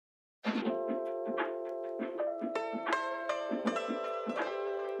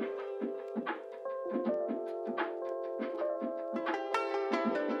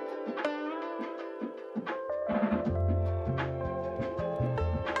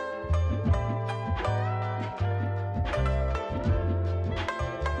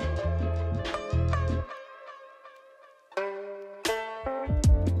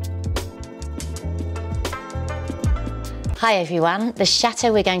Hi everyone, the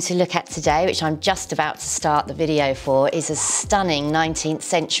chateau we're going to look at today, which I'm just about to start the video for, is a stunning 19th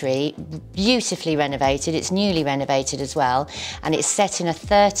century, beautifully renovated. It's newly renovated as well, and it's set in a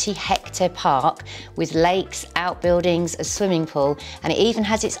 30-hectare park with lakes, outbuildings, a swimming pool, and it even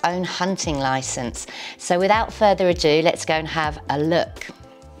has its own hunting licence. So without further ado, let's go and have a look.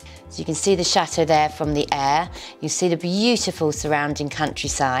 So you can see the chateau there from the air. You see the beautiful surrounding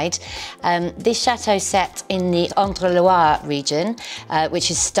countryside. This chateau is set in the Loire region, which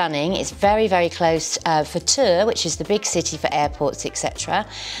is stunning. It's very, very close for CHATEAU, which is the big city for airports, etc.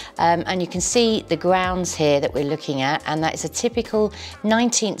 And you can see the grounds here that we're looking at, and that is a typical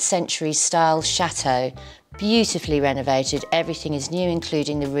 19th century style chateau. Beautifully renovated. Everything is new,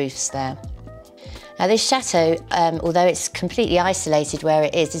 including the roofs there. Now this chateau, although it's completely isolated where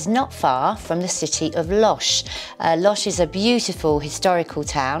it is not far from the city of Loches. Loches is a beautiful historical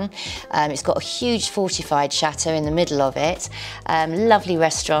town. It's got a huge fortified chateau in the middle of it. Lovely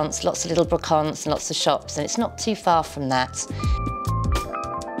restaurants, lots of little brocants and lots of shops, and it's not too far from that.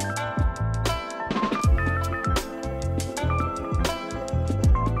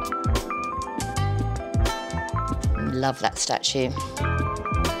 Love that statue.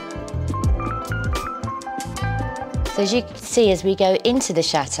 So as you can see, as we go into the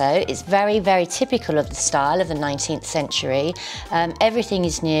chateau, it's very, very typical of the style of the 19th century. Everything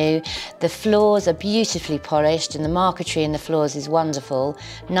is new. The floors are beautifully polished, and the marquetry in the floors is wonderful.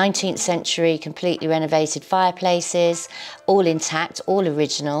 19th century, completely renovated fireplaces, all intact, all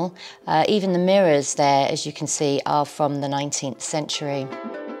original. Even the mirrors there, as you can see, are from the 19th century.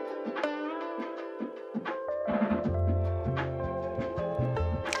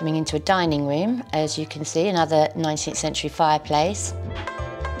 Coming into a dining room, as you can see, another 19th century fireplace.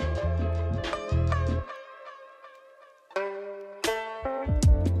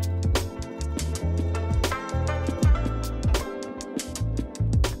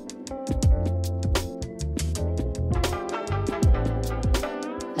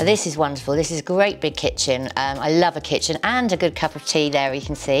 Now this is wonderful. This is a great big kitchen. I love a kitchen and a good cup of tea there, you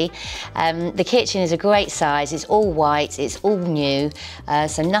can see. The kitchen is a great size. It's all white, it's all new,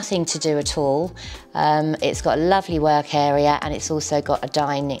 so nothing to do at all. It's got a lovely work area, and it's also got a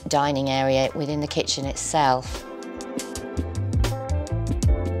dining area within the kitchen itself.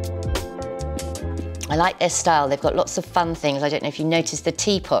 I like their style. They've got lots of fun things. I don't know if you noticed the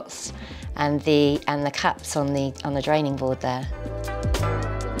teapots and the cups on the draining board there.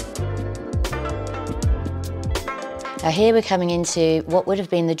 Now here we're coming into what would have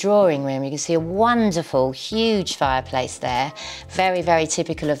been the drawing room. You can see a wonderful, huge fireplace there, very, very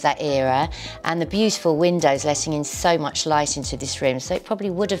typical of that era, and the beautiful windows letting in so much light into this room. So it probably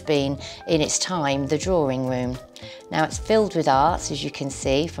would have been, in its time, the drawing room. Now it's filled with art, as you can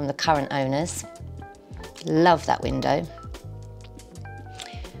see, from the current owners. Love that window.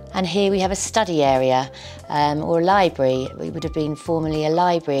 And here we have a study area, or a library. It would have been formerly a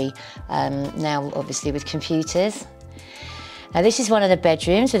library, now obviously with computers. Now this is one of the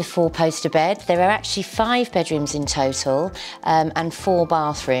bedrooms with a 4-poster bed. There are actually 5 bedrooms in total, and 4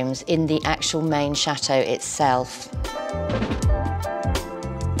 bathrooms in the actual main chateau itself.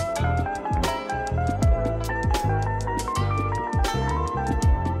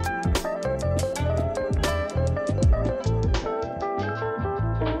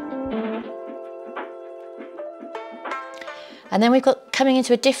 And then we've got, coming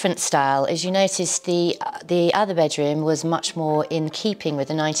into a different style, as you notice, the other bedroom was much more in keeping with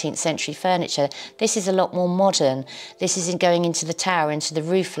the 19th century furniture. This is a lot more modern. This is going into the tower, into the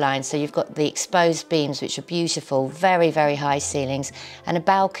roof line, so you've got the exposed beams, which are beautiful, very, very high ceilings, and a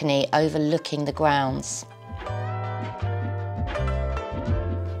balcony overlooking the grounds.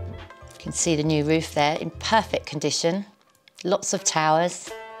 You can see the new roof there in perfect condition, lots of towers.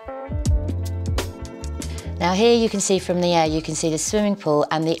 Now here you can see from the air, you can see the swimming pool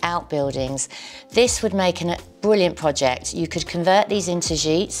and the outbuildings. This would make a brilliant project. You could convert these into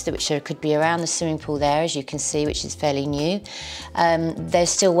gîtes, which could be around the swimming pool there, as you can see, which is fairly new. There's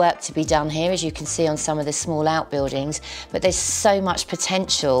still work to be done here, as you can see on some of the small outbuildings, but there's so much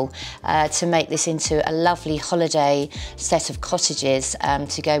potential to make this into a lovely holiday set of cottages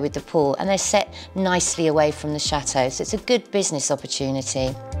to go with the pool, and they're set nicely away from the chateau, so it's a good business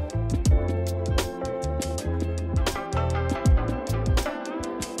opportunity.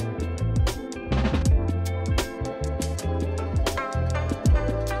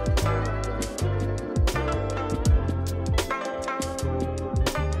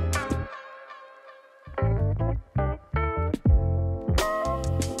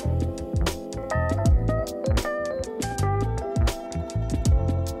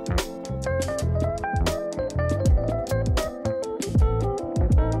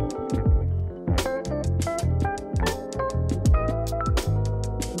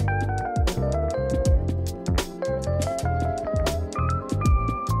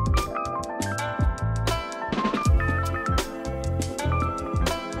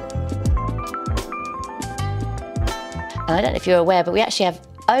 And I don't know if you're aware, but we actually have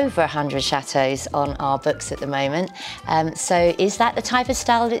over 100 chateaus on our books at the moment. So is that the type of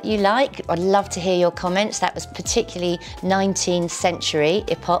style that you like? I'd love to hear your comments. That was particularly 19th century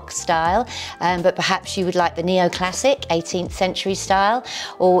epoch style, but perhaps you would like the neoclassic 18th century style,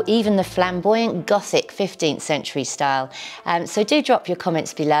 or even the flamboyant Gothic 15th century style. So do drop your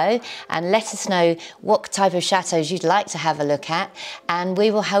comments below and let us know what type of chateaus you'd like to have a look at, and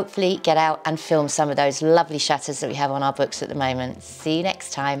we will hopefully get out and film some of those lovely chateaus that we have on our books at the moment. See you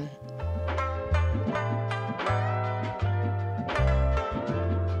next time.